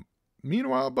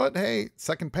 Meanwhile, but hey,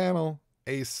 second panel,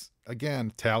 Ace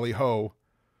again, tally ho.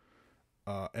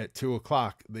 At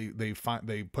 2:00,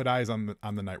 they put eyes on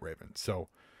the Night Raven. So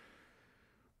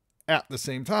at the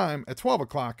same time, at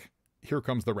 12:00, here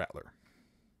comes the Rattler.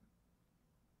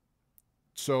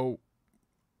 So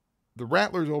the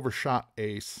Rattlers overshot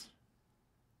Ace.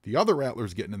 The other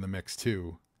Rattler's getting in the mix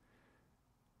too.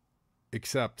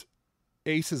 Except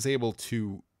Ace is able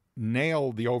to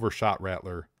nail the overshot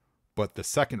Rattler, but the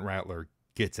second Rattler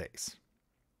gets Ace.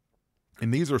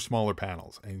 And these are smaller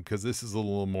panels, and because this is a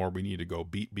little more, we need to go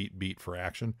beat for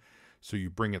action. So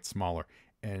you bring it smaller.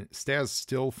 And Staz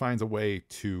still finds a way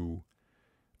to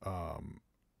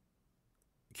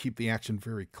keep the action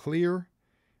very clear.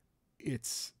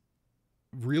 It's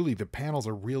really, the panels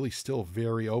are really still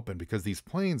very open because these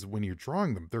planes, when you're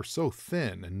drawing them, they're so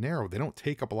thin and narrow, they don't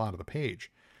take up a lot of the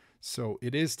page. So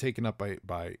it is taken up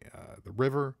by the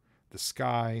river, the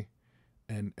sky,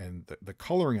 and the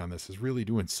coloring on this is really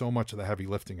doing so much of the heavy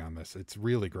lifting on this. It's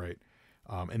really great.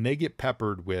 And they get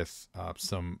peppered with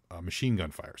some machine gun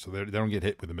fire. So they don't get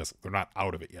hit with a missile. They're not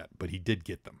out of it yet, but he did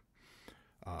get them.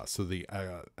 So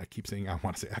I keep saying I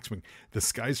want to say X-Wing. The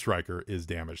Sky Striker is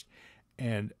damaged.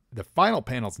 And the final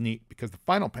panel's neat because the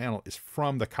final panel is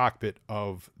from the cockpit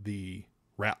of the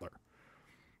Rattler.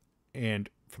 And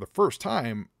for the first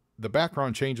time, the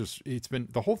background changes.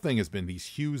 The whole thing has been these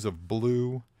hues of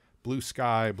blue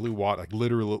sky, blue water, like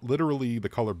literally the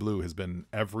color blue has been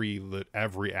every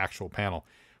actual panel.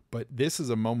 But this is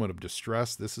a moment of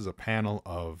distress. This is a panel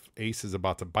of Ace is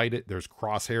about to bite it. There's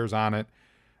crosshairs on it.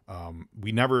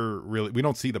 We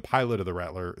don't see the pilot of the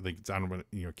Rattler. Like I don't,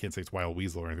 can't say it's Wild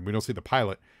Weasel or anything. We don't see the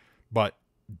pilot, but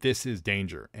this is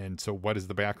danger. And so what is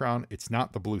the background? It's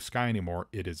not the blue sky anymore.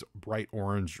 It is bright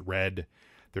orange, red.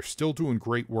 They're still doing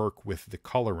great work with the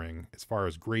coloring as far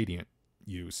as gradient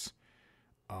use.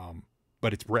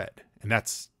 But it's red, and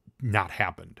that's not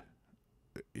happened.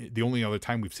 The only other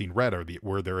time we've seen red are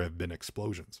where there have been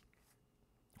explosions,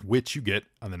 which you get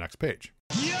on the next page.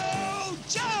 Yo,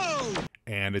 Joe!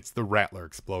 And it's the Rattler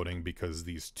exploding because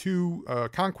these two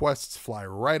Conquests fly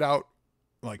right out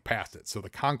like past it. So the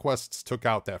Conquests took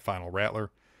out that final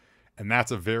Rattler, and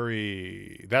that's a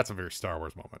very Star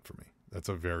Wars moment for me. That's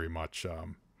a very much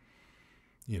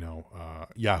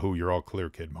Yahoo, you're all clear,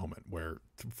 kid moment where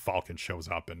Falcon shows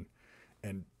up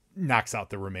and knocks out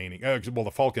the remaining.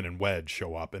 The Falcon and Wedge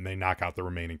show up and they knock out the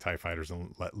remaining TIE fighters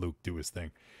and let Luke do his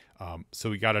thing. So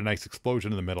we got a nice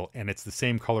explosion in the middle, and it's the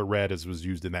same color red as was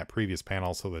used in that previous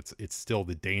panel. So it's still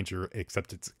the danger,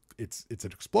 except it's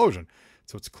an explosion.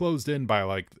 So it's closed in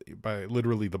by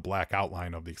literally the black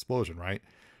outline of the explosion, right?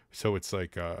 So it's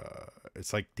like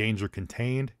danger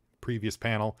contained. Previous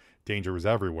panel, danger was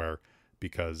everywhere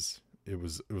because it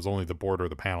was only the border of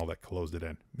the panel that closed it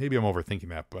in. Maybe I'm overthinking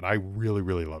that, but I really,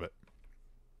 really love it.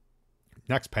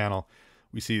 Next panel,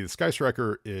 we see the Sky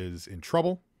Striker is in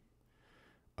trouble.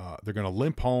 They're going to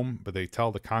limp home, but they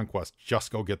tell the Conquest,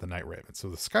 just go get the Night Raven. So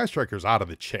the Sky Striker's out of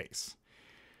the chase.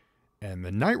 And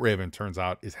the Night Raven, turns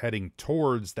out, is heading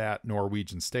towards that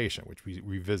Norwegian station, which we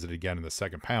revisit again in the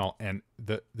second panel. And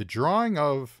the drawing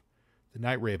of the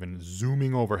Night Raven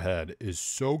zooming overhead is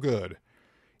so good.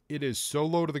 It is so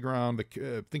low to the ground.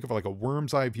 Think of it like a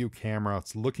worm's eye view camera.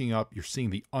 It's looking up. You're seeing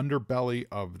the underbelly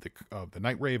of the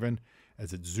Night Raven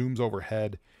as it zooms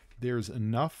overhead. There's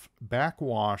enough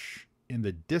backwash in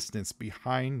the distance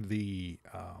behind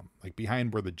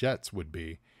behind where the jets would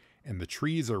be, and the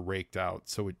trees are raked out,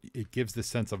 so it gives this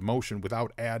sense of motion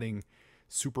without adding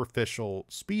superficial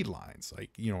speed lines. Like,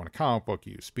 in a comic book,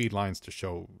 you use speed lines to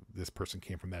show this person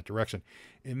came from that direction.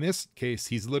 In this case,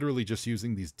 he's literally just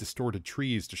using these distorted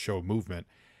trees to show movement.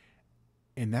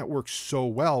 And that works so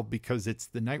well because it's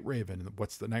the Night Raven.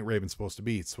 What's the Night Raven supposed to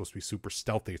be? It's supposed to be super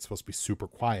stealthy. It's supposed to be super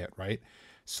quiet, right?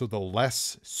 So the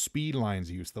less speed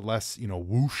lines used, the less,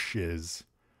 whoosh is,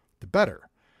 the better.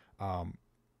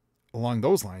 Along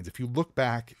those lines, if you look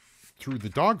back through the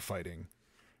dogfighting,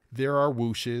 there are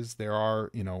whooshes, there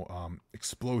are,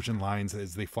 explosion lines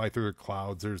as they fly through the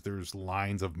clouds. There's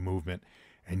lines of movement,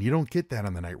 and you don't get that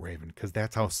on the Night Raven because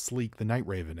that's how sleek the Night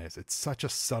Raven is. It's such a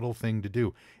subtle thing to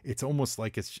do. It's almost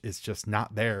like it's just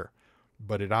not there,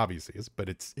 but it obviously is. But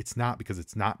it's not, because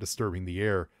it's not disturbing the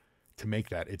air to make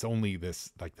that. It's only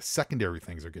this, like, the secondary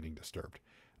things are getting disturbed,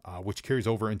 which carries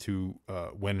over into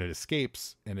when it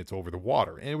escapes and it's over the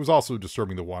water. And it was also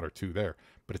disturbing the water too there,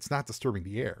 but it's not disturbing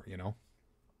the air.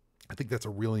 I think that's a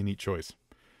really neat choice.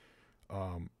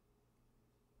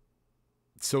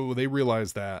 So they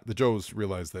realized that the Joes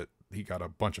realized that he got a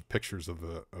bunch of pictures of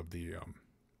the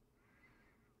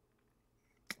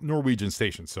Norwegian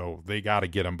station. So they got to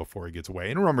get him before he gets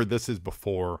away. And remember, this is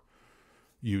before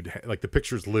the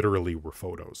pictures literally were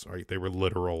photos, right? They were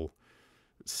literal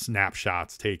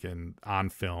snapshots taken on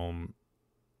film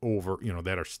over,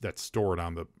 that's stored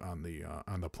on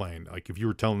the plane. Like, if you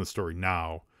were telling the story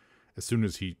now, as soon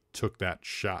as he took that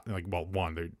shot,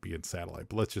 they'd be in satellite,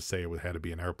 but let's just say it had to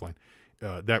be an airplane.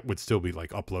 That would still be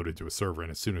uploaded to a server, and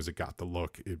as soon as it got the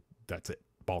look, that's it,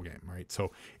 ball game, right?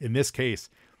 So in this case,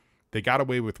 they got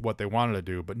away with what they wanted to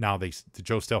do, but now the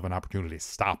Joes still have an opportunity to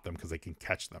stop them because they can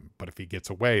catch them. But if he gets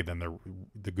away, then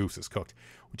the goose is cooked,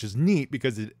 which is neat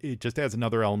because it just adds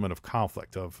another element of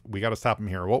conflict of, we got to stop him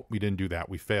here. Well, we didn't do that.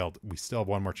 We failed. We still have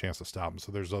one more chance to stop him.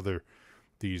 So there's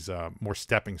these more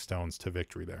stepping stones to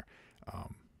victory there.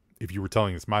 If you were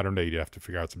telling this modern day, you'd have to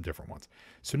figure out some different ones.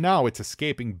 So now it's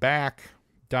escaping back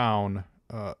down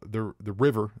the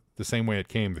river the same way it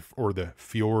came, or the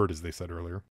fjord, as they said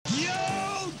earlier.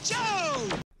 Yo, Joe!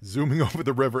 Zooming over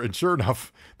the river, and sure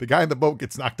enough, the guy in the boat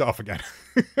gets knocked off again.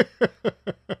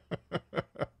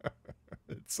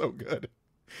 It's so good.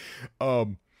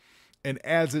 And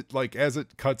as it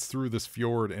cuts through this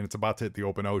fjord and it's about to hit the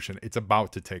open ocean, it's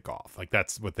about to take off. Like,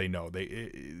 that's what they know.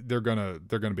 They're gonna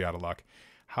be out of luck.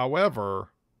 However,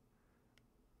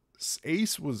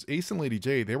 Ace and Lady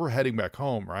J, they were heading back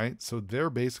home, right? So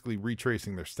they're basically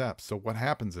retracing their steps. So what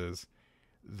happens is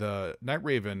the Night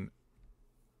Raven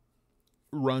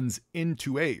runs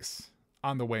into Ace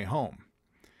on the way home.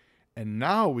 And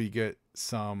now we get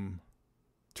some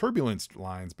turbulence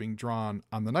lines being drawn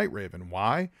on the Night Raven.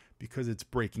 Why? Because it's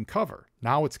breaking cover.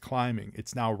 Now it's climbing.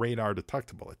 It's now radar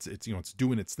detectable. It's it's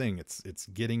doing its thing. It's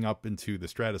getting up into the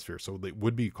stratosphere. So it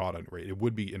would be caught on radar. It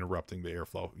would be interrupting the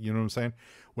airflow. You know what I'm saying?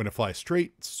 When it flies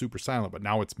straight, it's super silent, but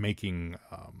now it's making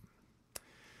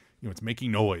it's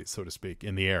making noise, so to speak,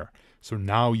 in the air. So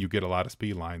now you get a lot of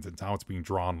speed lines, and now it's being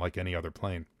drawn like any other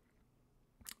plane.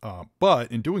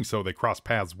 But in doing so, they cross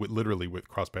paths with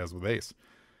Ace.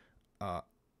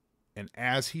 And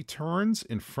as he turns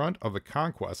in front of the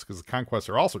Conquest, because the Conquests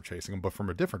are also chasing him, but from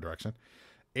a different direction,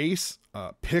 Ace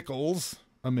pickles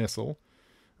a missile,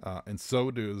 and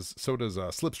so does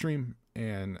Slipstream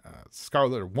and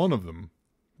Scarlet. Or one of them,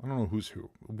 I don't know who's who.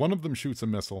 One of them shoots a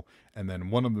missile, and then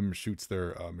one of them shoots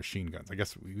their machine guns. I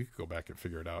guess we could go back and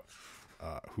figure it out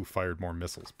who fired more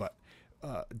missiles, but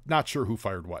not sure who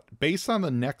fired what. Based on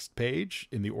the next page,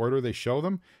 in the order they show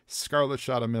them, Scarlet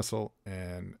shot a missile,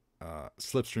 and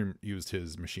Slipstream used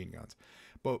his machine guns.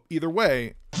 But either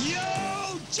way,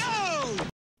 Yo, Joe!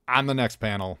 On the next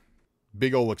panel,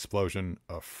 big old explosion,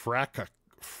 a frackachoom,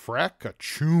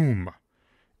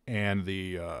 and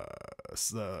the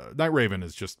Night Raven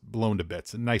is just blown to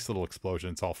bits. A nice little explosion.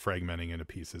 It's all fragmenting into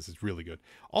pieces. It's really good.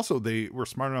 Also, they were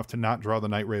smart enough to not draw the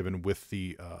Night Raven with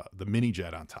the mini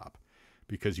jet on top,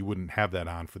 because you wouldn't have that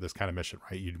on for this kind of mission,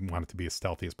 right? You'd want it to be as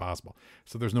stealthy as possible.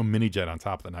 So there's no mini jet on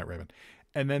top of the Night Raven.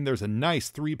 And then there's a nice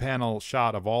 3-panel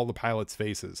shot of all the pilots'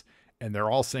 faces, and they're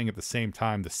all saying at the same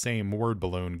time the same word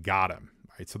balloon, got him,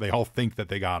 right? So they all think that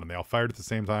they got him. They all fired at the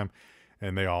same time,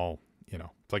 and they all,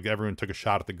 it's like everyone took a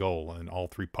shot at the goal, and all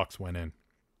 3 pucks went in.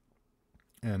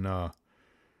 And, so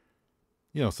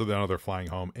now they're flying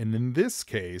home. And in this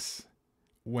case,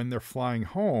 when they're flying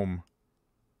home,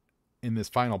 in this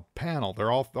final panel, they're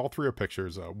all 3 are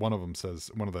pictures. One of them says,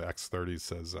 one of the X-30s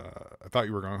says, I thought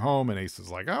you were going home. And Ace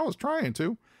is like, I was trying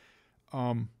to.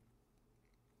 The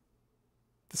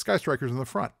Sky Striker's in the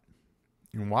front.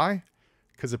 And why?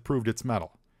 Because it proved its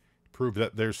mettle. It proved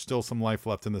that there's still some life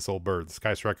left in this old bird. The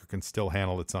Sky Striker can still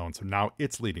handle its own. So now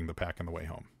it's leading the pack on the way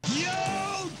home.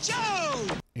 Yo,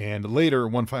 Joe! And later,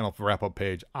 one final wrap-up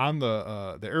page on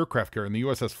the aircraft carrier and the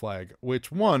USS Flag,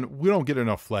 which, one, we don't get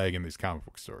enough Flag in these comic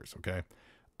book stories, okay?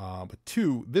 But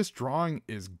 2, this drawing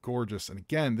is gorgeous. And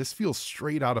again, this feels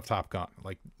straight out of Top Gun.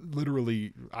 Like,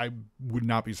 literally, I would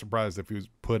not be surprised if he was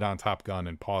put on Top Gun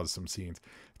and paused some scenes.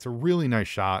 It's a really nice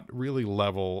shot, really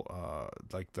level,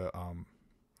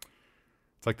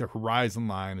 it's like the horizon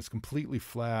line is completely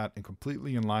flat and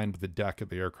completely in line with the deck of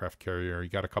the aircraft carrier. You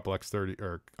got a couple you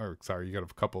got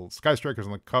a couple Sky Strikers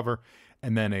on the cover,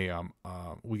 and then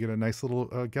we get a nice little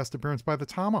guest appearance by the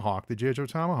Tomahawk, the J. Joe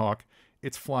Tomahawk.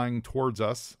 It's flying towards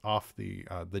us off the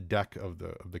deck of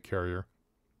the carrier,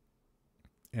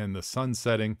 and the sun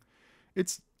setting.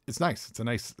 It's nice. It's a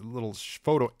nice little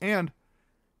photo, and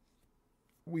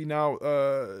we now,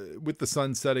 with the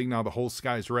sun setting, now the whole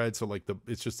sky's red. So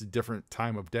it's just a different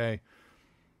time of day.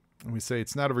 And we say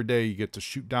it's not every day you get to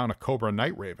shoot down a Cobra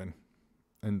Night Raven.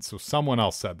 And so someone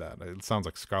else said that. It sounds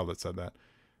like Scarlet said that.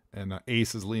 And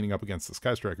Ace is leaning up against the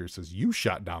Sky Striker. He says, you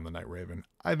shot down the Night Raven.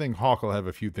 I think Hawk will have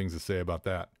a few things to say about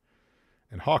that.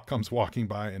 And Hawk comes walking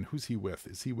by, and who's he with?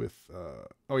 Is he with,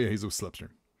 he's with Slipstream.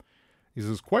 He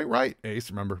says, quite right,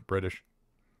 Ace. Remember, British.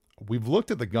 We've looked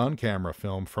at the gun camera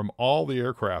film from all the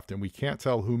aircraft, and we can't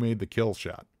tell who made the kill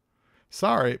shot.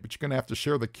 Sorry, but you're going to have to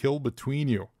share the kill between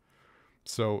you.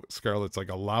 So Scarlet's like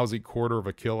a lousy quarter of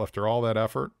a kill after all that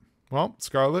effort. Well,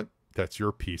 Scarlet, that's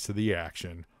your piece of the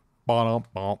action. And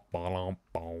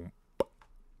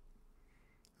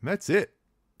that's it.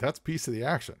 That's piece of the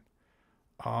action.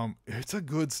 It's a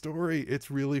good story.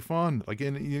 It's really fun.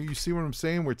 Again, you see what I'm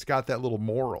saying, where it's got that little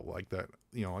moral, like that,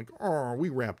 oh, we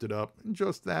wrapped it up, and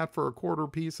just that for a quarter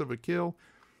piece of a kill.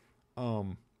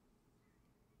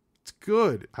 It's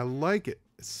good. I like it.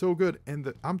 It's so good.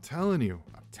 And I'm telling you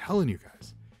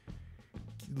guys,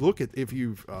 look at, if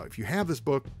you have this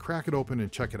book, crack it open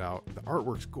and check it out. The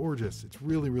artwork's gorgeous. It's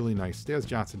really, really nice. Daz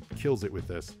Johnson kills it with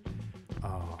this.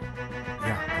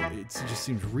 It just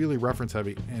seems really reference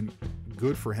heavy, and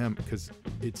good for him, because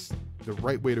it's the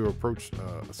right way to approach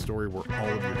a story where all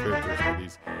of your characters are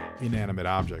these inanimate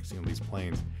objects, these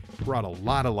planes. Brought a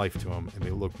lot of life to them, and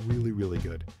they look really, really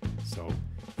good. So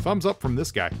thumbs up from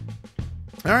this guy.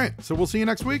 All right, so we'll see you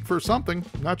next week for something.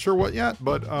 Not sure what yet,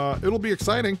 but it'll be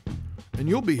exciting. And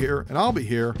you'll be here, and I'll be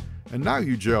here. And now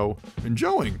you, Joe, and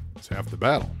Joeing is half the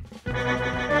battle.